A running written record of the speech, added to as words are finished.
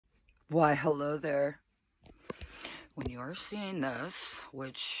Why, hello there. When you are seeing this,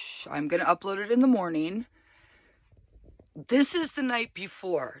 which I'm going to upload it in the morning, this is the night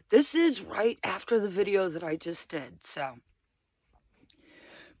before. This is right after the video that I just did. So,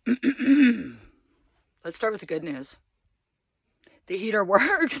 let's start with the good news. The heater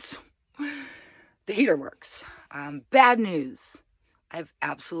works. The heater works. Bad news. I have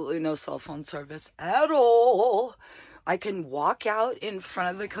absolutely no cell phone service at all. I can walk out in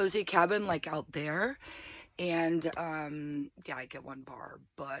front of the cozy cabin, like out there, and yeah, I get one bar,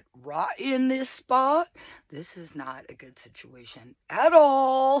 but right in this spot, this is not a good situation at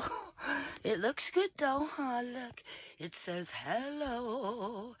all. It looks good though, huh? Look, it says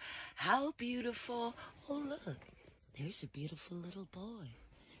hello, how beautiful. Oh, look, there's a beautiful little boy.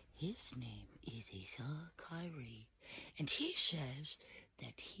 His name is Isa Kyrie, and he says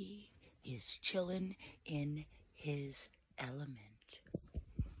that he is chilling in his element.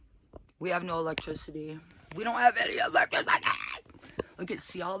 We have no electricity. We don't have any electricity. Look at,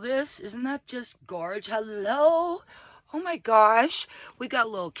 see all this? Isn't that just gorge? Hello? Oh my gosh. We got a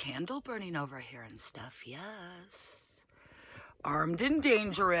little candle burning over here and stuff. Yes. Armed and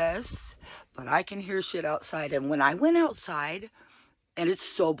dangerous. But I can hear shit outside. And when I went outside, and it's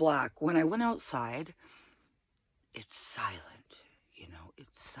so black, when I went outside, it's silent. You know,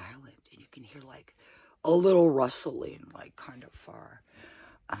 it's silent. And you can hear like a little rustling, like kind of far.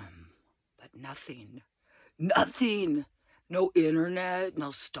 But nothing, no internet,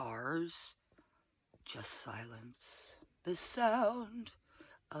 no stars, just silence, the sound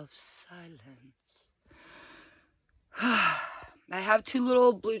of silence. I have two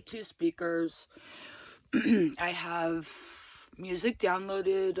little Bluetooth speakers. I have music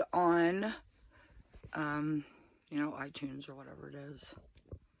downloaded on, iTunes or whatever it is,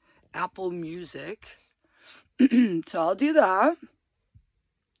 Apple Music. So I'll do that.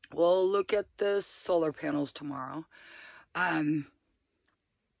 We'll look at the solar panels tomorrow. You're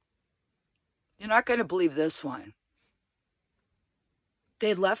not going to believe this one.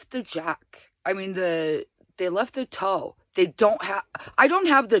 They left the jack. They left the tow. I don't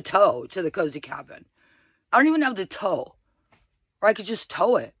have the tow to the cozy cabin. I don't even have the tow. Or I could just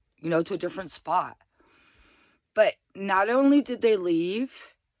tow it, to a different spot. But not only did they leave,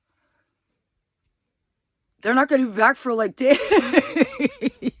 they're not going to be back for like days.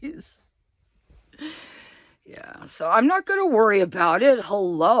 Yeah, so I'm not going to worry about it.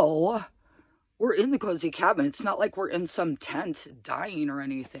 Hello. We're in the cozy cabin. It's not like we're in some tent dying or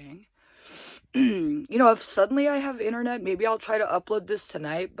anything. If suddenly I have internet, maybe I'll try to upload this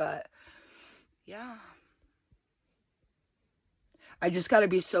tonight, but yeah. I just got to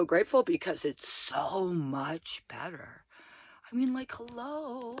be so grateful because it's so much better.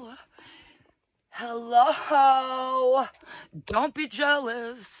 Hello. Hello. Don't be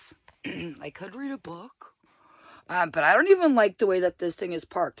jealous. I could read a book. But I don't even like the way that this thing is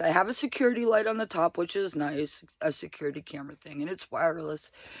parked. I have a security light on the top, which is nice. A security camera thing, and it's wireless.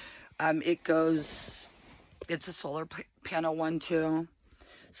 It's a solar panel one too.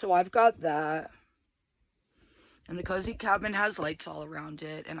 So I've got that. And the cozy cabin has lights all around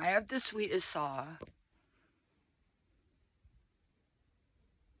it. And I have the sweetest saw.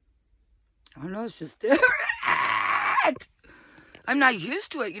 I don't know, it's just different. I'm not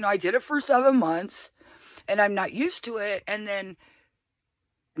used to it. I did it for 7 months. And I'm not used to it. And then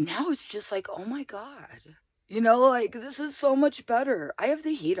now it's just like, oh my God. This is so much better. I have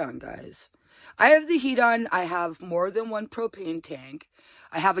the heat on, guys. I have the heat on. I have more than one propane tank.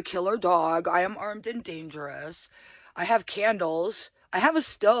 I have a killer dog. I am armed and dangerous. I have candles. I have a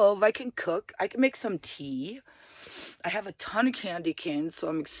stove. I can cook. I can make some tea. I have a ton of candy canes, so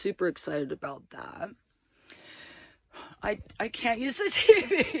I'm super excited about that. I can't use the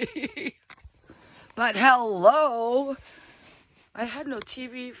TV. But hello, I had no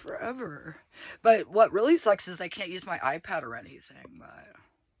TV forever. But what really sucks is I can't use my iPad or anything. But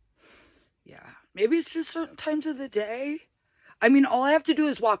yeah, maybe it's just certain times of the day. All I have to do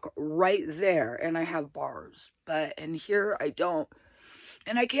is walk right there and I have bars. But in here, I don't.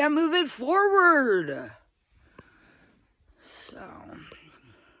 And I can't move it forward. So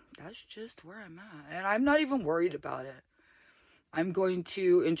that's just where I'm at. And I'm not even worried about it. I'm going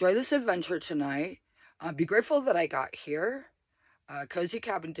to enjoy this adventure tonight. Be grateful that I got here. Cozy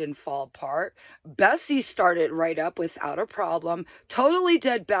cabin didn't fall apart. Bessie started right up without a problem. Totally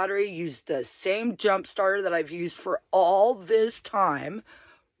dead battery. Used the same jump starter that I've used for all this time.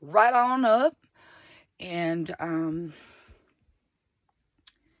 Right on up. And,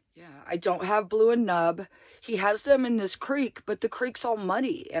 yeah, I don't have Blue and Nub. He has them in this creek, but the creek's all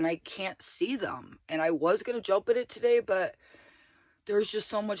muddy, and I can't see them. And I was going to jump in it today, but there's just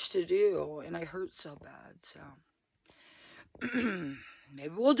so much to do, and I hurt so bad, so.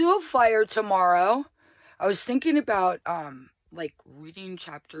 Maybe we'll do a fire tomorrow. I was thinking about, like reading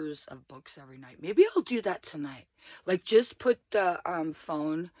chapters of books every night. Maybe I'll do that tonight. Like, just put the,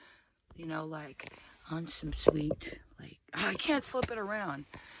 phone, like, on some sweet, like, I can't flip it around.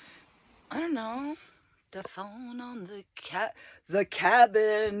 I don't know. The phone on the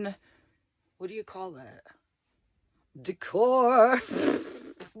cabin. What do you call that? Decor.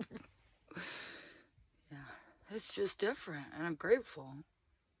 Yeah, it's just different, and I'm grateful.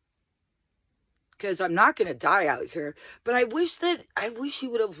 Because I'm not going to die out here. But I wish he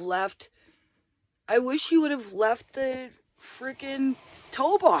would have left. I wish he would have left the freaking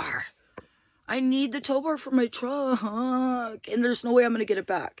tow bar. I need the tow bar for my truck. And there's no way I'm going to get it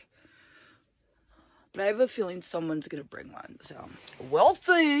back. But I have a feeling someone's going to bring one. So, we'll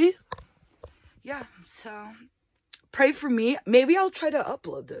see. Yeah, so pray for me. Maybe I'll try to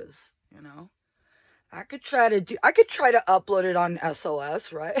upload this, I could try to upload it on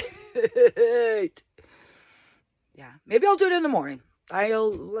SOS, right? Yeah, maybe I'll do it in the morning.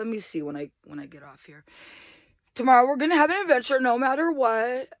 Let me see when I get off here. Tomorrow we're gonna have an adventure no matter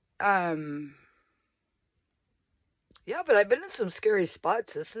what. Yeah, but I've been in some scary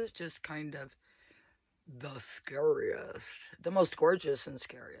spots. This is just kind of the scariest, the most gorgeous and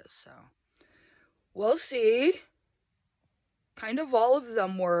scariest. So we'll see. Kind of all of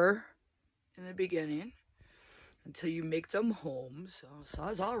them were in the beginning until you make them home. So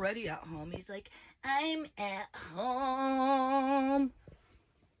Saw's already at home. He's like, I'm at home.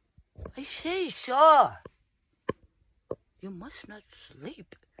 I say, Saw, you must not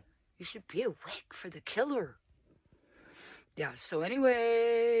sleep. You should be awake for the killer. Yeah, so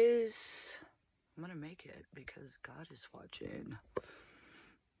anyways, I'm gonna make it because God is watching.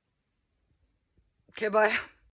 Okay, bye.